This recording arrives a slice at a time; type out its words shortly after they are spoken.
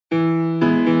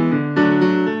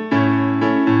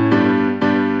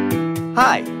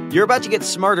Hi, you're about to get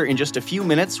smarter in just a few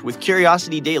minutes with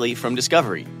Curiosity Daily from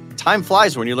Discovery. Time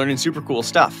flies when you're learning super cool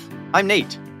stuff. I'm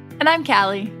Nate. And I'm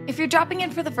Callie. If you're dropping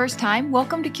in for the first time,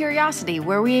 welcome to Curiosity,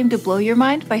 where we aim to blow your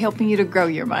mind by helping you to grow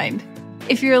your mind.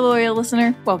 If you're a loyal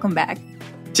listener, welcome back.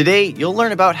 Today, you'll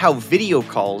learn about how video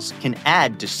calls can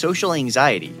add to social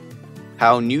anxiety,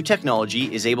 how new technology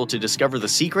is able to discover the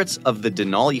secrets of the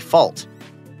Denali fault,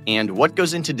 and what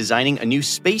goes into designing a new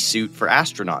spacesuit for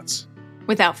astronauts.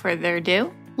 Without further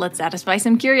ado, let's satisfy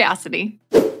some curiosity.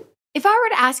 If I were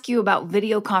to ask you about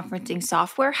video conferencing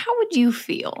software, how would you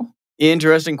feel?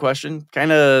 Interesting question.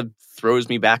 Kind of throws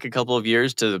me back a couple of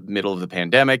years to the middle of the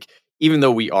pandemic. Even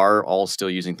though we are all still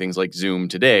using things like Zoom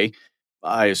today,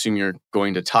 I assume you're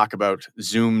going to talk about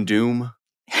Zoom Doom.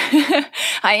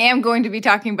 I am going to be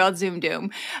talking about Zoom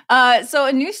Doom. So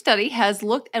a new study has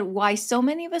looked at why so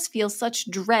many of us feel such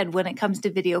dread when it comes to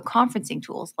video conferencing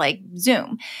tools like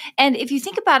Zoom. And if you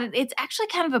think about it, it's actually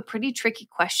kind of a pretty tricky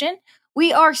question.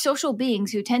 We are social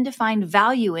beings who tend to find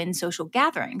value in social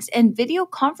gatherings, and video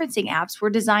conferencing apps were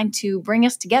designed to bring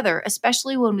us together,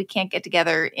 especially when we can't get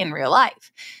together in real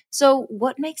life. So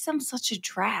what makes them such a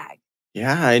drag?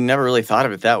 Yeah, I never really thought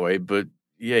of it that way, but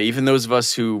yeah, even those of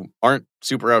us who aren't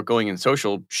super outgoing and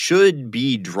social should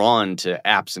be drawn to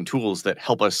apps and tools that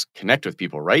help us connect with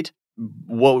people, right?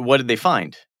 What did they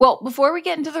find? Well, before we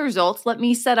get into the results, let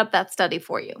me set up that study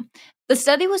for you. The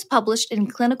study was published in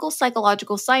Clinical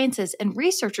Psychological Sciences, and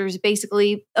researchers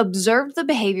basically observed the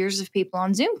behaviors of people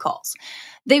on Zoom calls.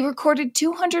 They recorded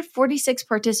 246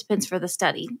 participants for the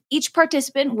study. Each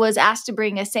participant was asked to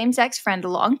bring a same-sex friend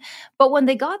along, but when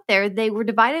they got there, they were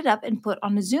divided up and put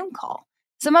on a Zoom call.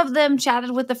 Some of them chatted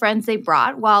with the friends they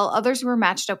brought, while others were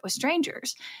matched up with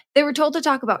strangers. They were told to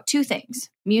talk about two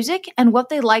things: music and what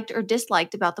they liked or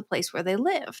disliked about the place where they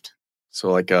lived.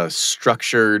 So like a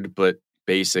structured but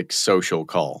basic social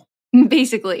call.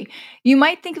 Basically, you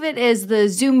might think of it as the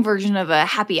Zoom version of a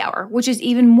happy hour, which is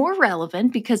even more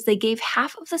relevant because they gave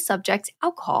half of the subjects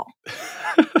alcohol.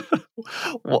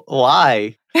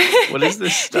 Why? What is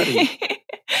this study?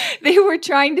 They were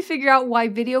trying to figure out why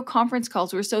video conference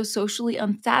calls were so socially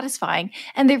unsatisfying,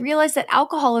 and they realized that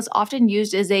alcohol is often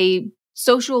used as a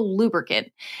social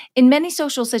lubricant. In many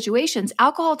social situations,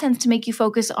 alcohol tends to make you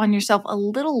focus on yourself a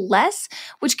little less,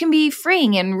 which can be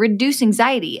freeing and reduce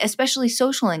anxiety, especially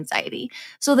social anxiety.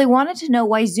 So they wanted to know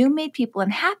why Zoom made people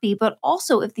unhappy, but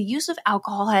also if the use of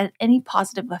alcohol had any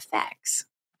positive effects.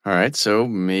 All right, so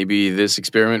maybe this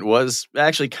experiment was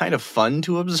actually kind of fun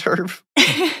to observe.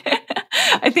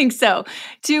 I think so.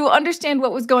 To understand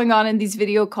what was going on in these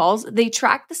video calls, they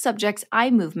tracked the subject's eye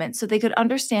movement so they could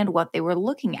understand what they were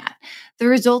looking at. The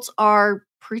results are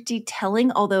pretty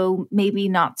telling, although maybe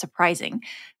not surprising.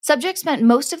 Subjects spent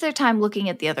most of their time looking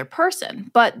at the other person,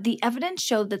 but the evidence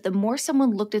showed that the more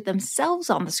someone looked at themselves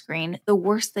on the screen, the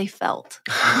worse they felt.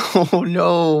 Oh,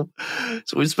 no.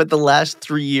 So we spent the last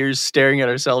 3 years staring at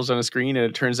ourselves on a screen, and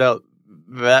it turns out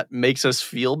that makes us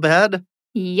feel bad?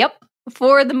 Yep.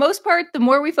 For the most part, the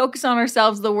more we focus on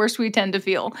ourselves, the worse we tend to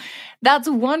feel. That's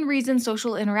one reason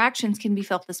social interactions can be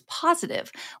felt as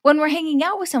positive. When we're hanging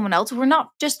out with someone else, we're not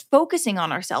just focusing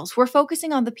on ourselves, we're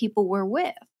focusing on the people we're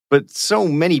with. But so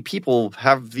many people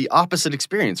have the opposite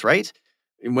experience, right?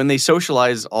 When they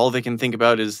socialize, all they can think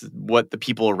about is what the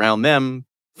people around them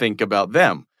think about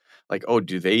them. Like, oh,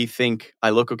 do they think I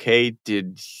look okay?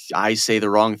 Did I say the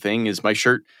wrong thing? Is my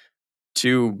shirt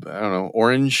too, I don't know,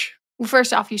 orange? Well,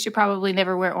 first off, you should probably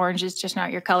never wear orange. It's just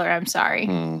not your color. I'm sorry.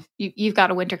 You've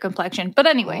got a winter complexion. But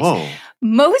anyways,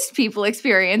 most people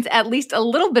experience at least a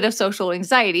little bit of social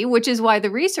anxiety, which is why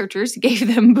the researchers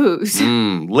gave them booze.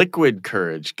 Liquid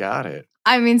courage. Got it.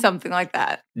 I mean, something like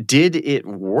that. Did it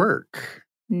work?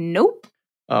 Nope.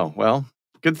 Oh, well,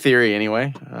 good theory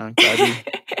anyway.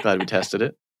 Glad we tested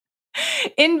it.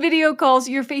 In video calls,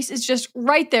 your face is just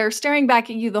right there staring back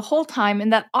at you the whole time,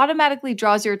 and that automatically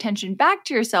draws your attention back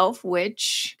to yourself,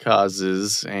 which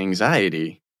causes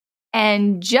anxiety.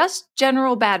 And just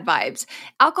general bad vibes.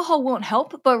 Alcohol won't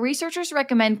help, but researchers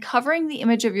recommend covering the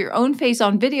image of your own face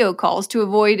on video calls to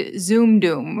avoid Zoom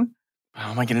Doom.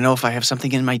 How am I going to know if I have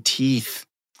something in my teeth?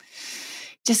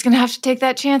 Just going to have to take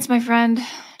that chance, my friend.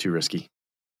 Too risky.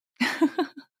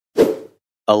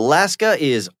 Alaska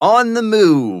is on the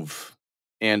move.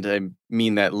 And I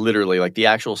mean that literally, like the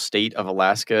actual state of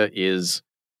Alaska is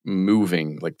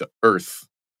moving, like the earth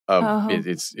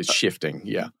it's shifting.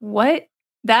 Yeah. What?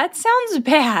 That sounds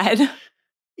bad.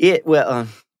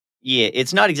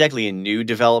 It's not exactly a new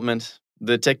development.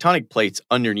 The tectonic plates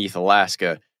underneath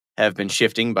Alaska have been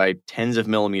shifting by tens of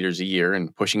millimeters a year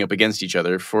and pushing up against each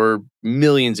other for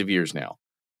millions of years now.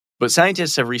 But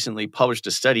scientists have recently published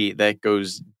a study that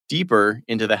goes deeper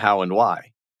into the how and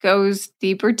why. Goes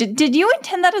deeper. Did you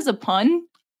intend that as a pun?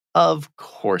 Of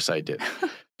course I did.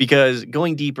 Because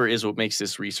going deeper is what makes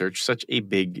this research such a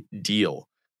big deal.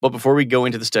 But before we go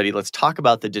into the study, let's talk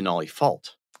about the Denali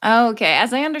Fault. Okay,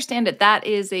 as I understand it, that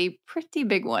is a pretty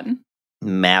big one.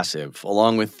 Massive.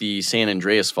 Along with the San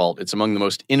Andreas Fault, it's among the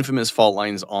most infamous fault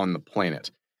lines on the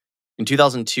planet. In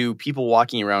 2002, people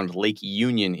walking around Lake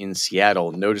Union in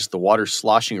Seattle noticed the water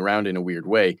sloshing around in a weird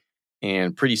way,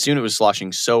 and pretty soon it was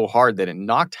sloshing so hard that it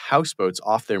knocked houseboats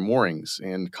off their moorings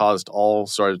and caused all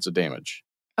sorts of damage.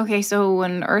 Okay, so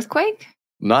an earthquake?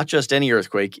 Not just any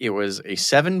earthquake, it was a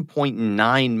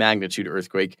 7.9 magnitude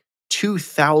earthquake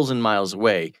 2,000 miles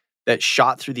away that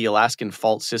shot through the Alaskan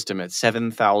fault system at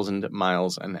 7,000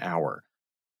 miles an hour.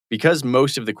 Because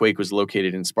most of the quake was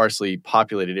located in sparsely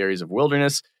populated areas of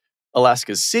wilderness,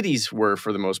 Alaska's cities were,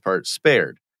 for the most part,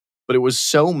 spared. But it was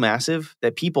so massive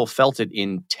that people felt it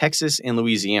in Texas and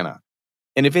Louisiana.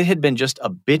 And if it had been just a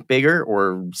bit bigger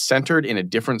or centered in a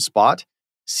different spot,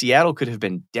 Seattle could have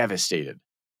been devastated.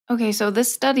 Okay, so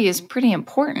this study is pretty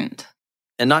important.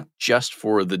 And not just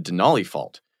for the Denali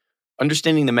Fault.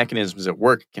 Understanding the mechanisms at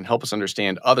work can help us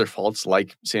understand other faults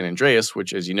like San Andreas,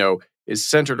 which, as you know, is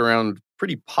centered around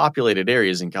pretty populated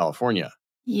areas in California.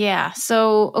 Yeah,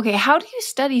 so, okay, how do you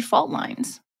study fault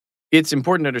lines? It's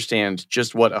important to understand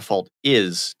just what a fault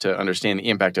is to understand the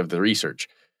impact of the research.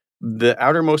 The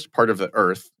outermost part of the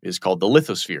Earth is called the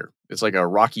lithosphere. It's like a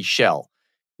rocky shell.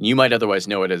 You might otherwise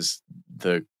know it as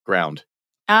the ground.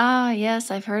 Ah, yes,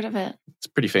 I've heard of it. It's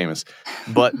pretty famous.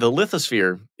 But the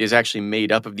lithosphere is actually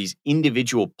made up of these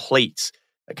individual plates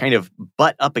that kind of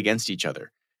butt up against each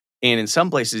other. And in some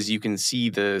places, you can see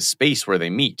the space where they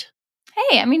meet.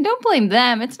 Hey, I mean, don't blame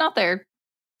them. It's not their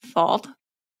fault.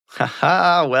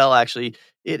 Haha, well, actually,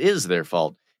 it is their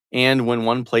fault. And when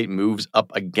one plate moves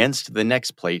up against the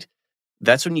next plate,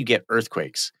 that's when you get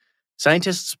earthquakes.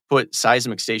 Scientists put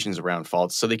seismic stations around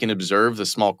faults so they can observe the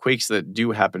small quakes that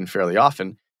do happen fairly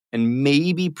often and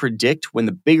maybe predict when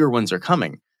the bigger ones are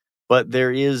coming. But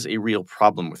there is a real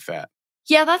problem with that.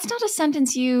 Yeah, that's not a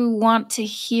sentence you want to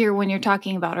hear when you're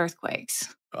talking about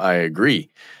earthquakes. I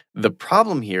agree. The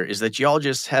problem here is that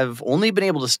geologists have only been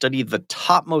able to study the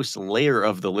topmost layer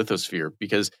of the lithosphere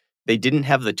because they didn't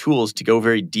have the tools to go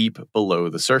very deep below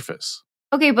the surface.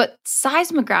 Okay, but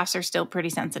seismographs are still pretty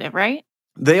sensitive, right?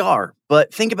 They are,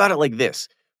 but think about it like this.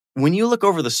 When you look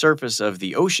over the surface of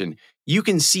the ocean, you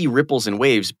can see ripples and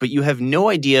waves, but you have no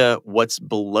idea what's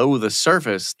below the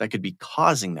surface that could be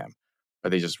causing them. Are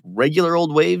they just regular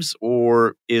old waves,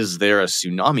 or is there a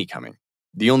tsunami coming?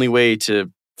 The only way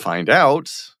to find out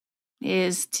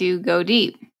Is to go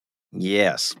deep.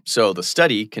 Yes. So the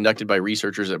study, conducted by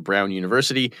researchers at Brown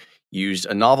University, used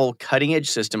a novel cutting-edge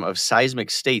system of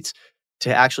seismic states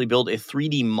to actually build a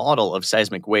 3D model of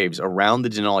seismic waves around the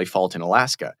Denali Fault in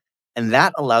Alaska. And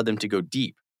that allowed them to go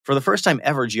deep. For the first time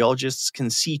ever, geologists can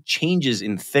see changes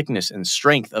in thickness and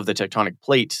strength of the tectonic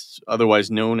plate, otherwise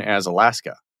known as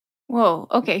Alaska. Whoa,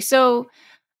 okay, so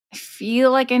I feel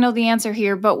like I know the answer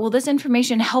here, but will this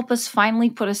information help us finally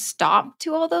put a stop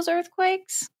to all those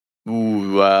earthquakes?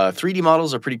 Ooh, 3D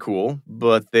models are pretty cool,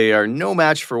 but they are no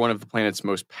match for one of the planet's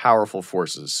most powerful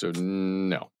forces, so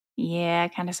no. Yeah,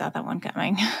 I kind of saw that one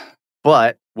coming.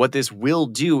 But what this will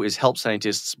do is help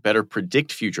scientists better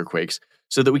predict future quakes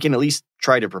so that we can at least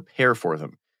try to prepare for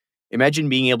them. Imagine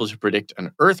being able to predict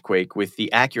an earthquake with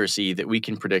the accuracy that we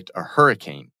can predict a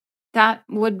hurricane. That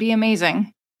would be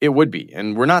amazing. It would be,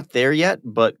 and we're not there yet,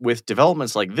 but with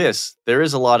developments like this, there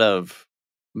is a lot of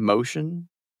motion.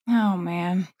 Oh,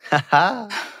 man. Haha.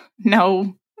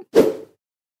 No.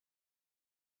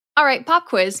 All right, pop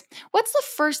quiz. What's the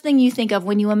first thing you think of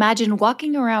when you imagine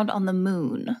walking around on the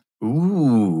moon?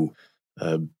 Ooh,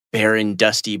 a barren,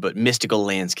 dusty, but mystical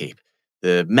landscape.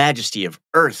 The majesty of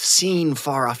Earth seen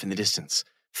far off in the distance.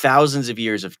 Thousands of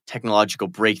years of technological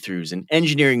breakthroughs and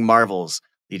engineering marvels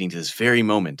leading to this very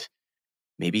moment.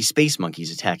 Maybe space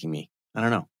monkeys attacking me. I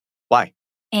don't know. Why?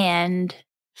 And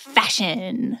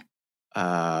fashion.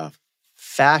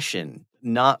 Fashion.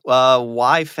 Not,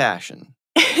 why fashion?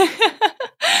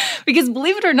 Because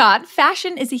believe it or not,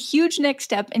 fashion is a huge next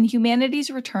step in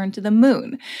humanity's return to the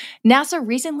moon. NASA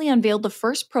recently unveiled the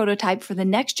first prototype for the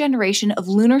next generation of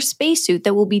lunar spacesuit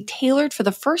that will be tailored for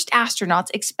the first astronauts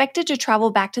expected to travel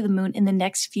back to the moon in the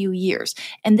next few years.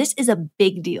 And this is a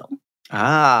big deal.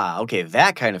 Ah, okay,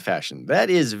 that kind of fashion. That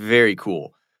is very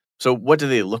cool. So what do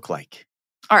they look like?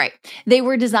 All right. They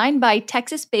were designed by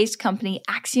Texas-based company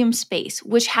Axiom Space,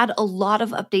 which had a lot of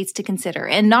updates to consider.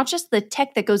 And not just the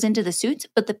tech that goes into the suits,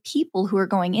 but the people who are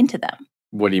going into them.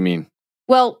 What do you mean?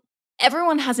 Well,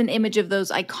 Everyone has an image of those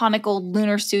iconic old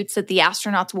lunar suits that the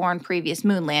astronauts wore on previous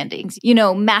moon landings. You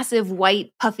know, massive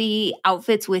white, puffy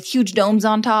outfits with huge domes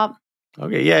on top.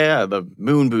 Okay, yeah. The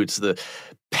moon boots, the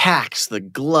packs, the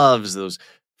gloves, those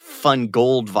fun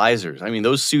gold visors. I mean,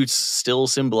 those suits still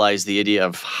symbolize the idea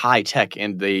of high tech,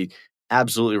 and they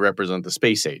absolutely represent the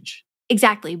space age.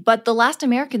 Exactly, but the last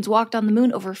Americans walked on the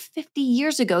moon over 50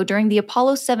 years ago during the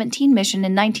Apollo 17 mission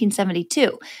in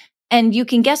 1972. And you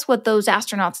can guess what those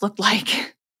astronauts looked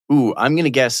like. Ooh, I'm going to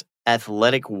guess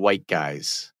athletic white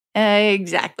guys.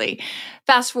 Exactly.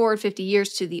 Fast forward 50 years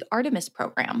to the Artemis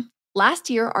program. Last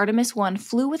year, Artemis 1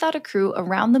 flew without a crew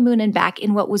around the moon and back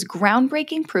in what was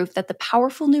groundbreaking proof that the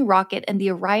powerful new rocket and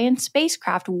the Orion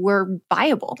spacecraft were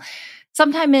viable.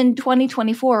 Sometime in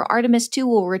 2024, Artemis 2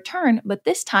 will return, but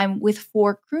this time with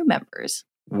 4 crew members.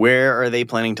 Where are they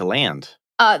planning to land?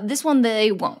 This one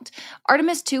they won't.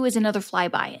 Artemis 2 is another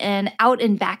flyby, an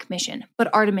out-and-back mission. But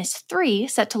Artemis 3,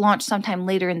 set to launch sometime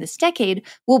later in this decade,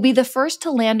 will be the first to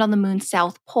land on the moon's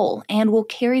south pole and will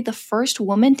carry the first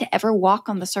woman to ever walk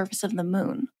on the surface of the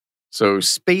moon. So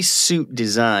spacesuit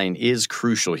design is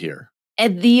crucial here.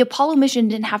 And the Apollo mission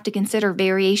didn't have to consider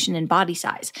variation in body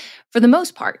size, for the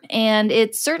most part, and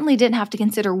it certainly didn't have to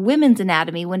consider women's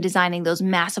anatomy when designing those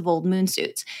massive old moon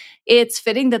suits. It's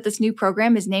fitting that this new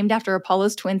program is named after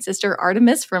Apollo's twin sister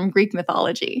Artemis from Greek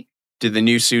mythology. Do the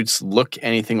new suits look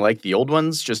anything like the old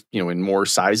ones, just, in more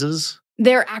sizes?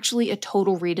 They're actually a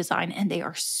total redesign, and they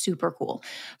are super cool.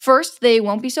 First, they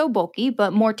won't be so bulky,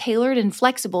 but more tailored and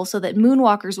flexible so that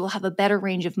moonwalkers will have a better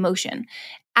range of motion.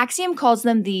 Axiom calls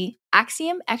them the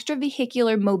Axiom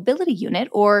Extravehicular Mobility Unit,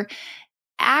 or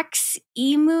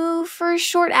AXEMU for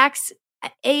short, AXEMU.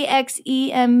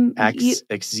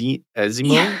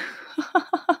 Eximo?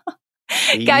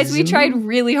 Guys, we tried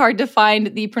really hard to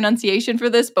find the pronunciation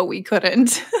for this, but we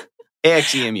couldn't.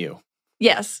 AXEMU.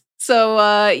 Yes.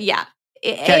 So, yeah.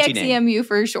 Catchy AXEMU name.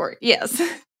 for short, yes.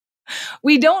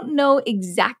 We don't know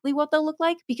exactly what they'll look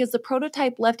like because the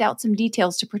prototype left out some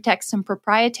details to protect some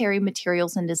proprietary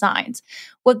materials and designs.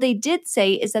 What they did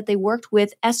say is that they worked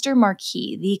with Esther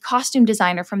Marquis, the costume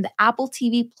designer from the Apple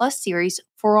TV Plus series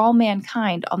For All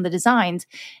Mankind, on the designs,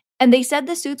 and they said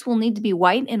the suits will need to be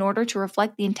white in order to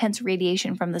reflect the intense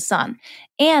radiation from the sun,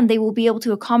 and they will be able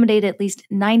to accommodate at least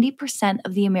 90%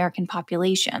 of the American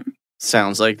population.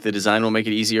 Sounds like the design will make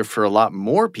it easier for a lot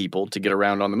more people to get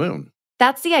around on the moon.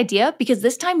 That's the idea, because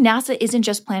this time NASA isn't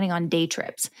just planning on day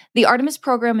trips. The Artemis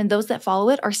program and those that follow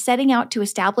it are setting out to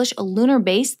establish a lunar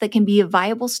base that can be a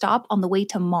viable stop on the way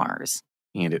to Mars.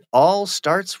 And it all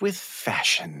starts with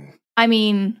fashion. I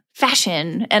mean,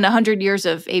 fashion and 100 years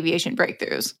of aviation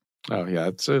breakthroughs. Oh, yeah,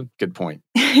 that's a good point.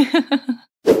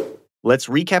 Let's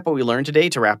recap what we learned today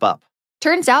to wrap up.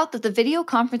 Turns out that the video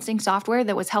conferencing software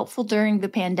that was helpful during the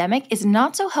pandemic is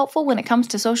not so helpful when it comes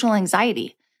to social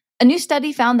anxiety. A new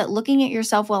study found that looking at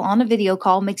yourself while on a video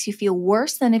call makes you feel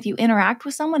worse than if you interact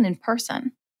with someone in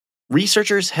person.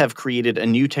 Researchers have created a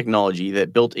new technology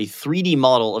that built a 3D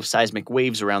model of seismic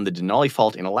waves around the Denali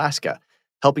Fault in Alaska,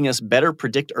 helping us better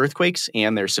predict earthquakes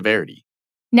and their severity.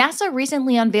 NASA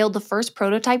recently unveiled the first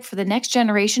prototype for the next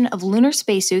generation of lunar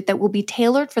spacesuit that will be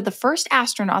tailored for the first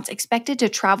astronauts expected to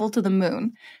travel to the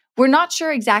moon. We're not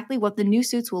sure exactly what the new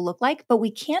suits will look like, but we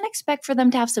can expect for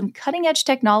them to have some cutting-edge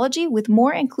technology with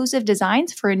more inclusive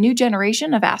designs for a new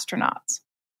generation of astronauts.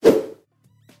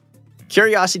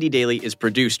 Curiosity Daily is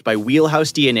produced by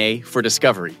Wheelhouse DNA for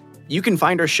Discovery. You can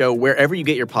find our show wherever you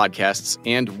get your podcasts,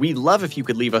 and we'd love if you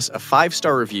could leave us a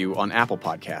 5-star review on Apple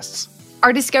Podcasts.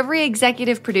 Our Discovery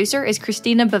executive producer is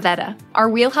Christina Bavetta. Our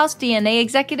Wheelhouse DNA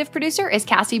executive producer is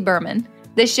Cassie Berman.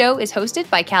 This show is hosted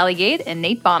by Callie Gade and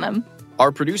Nate Bonham.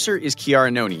 Our producer is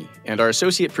Kiara Noni, and our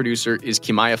associate producer is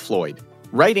Kimaya Floyd.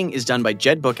 Writing is done by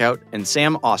Jed Bookout and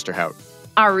Sam Osterhout.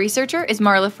 Our researcher is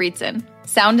Marla Friedson.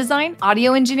 Sound design,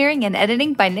 audio engineering, and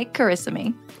editing by Nick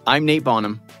Carissimi. I'm Nate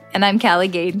Bonham. And I'm Callie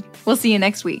Gade. We'll see you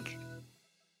next week.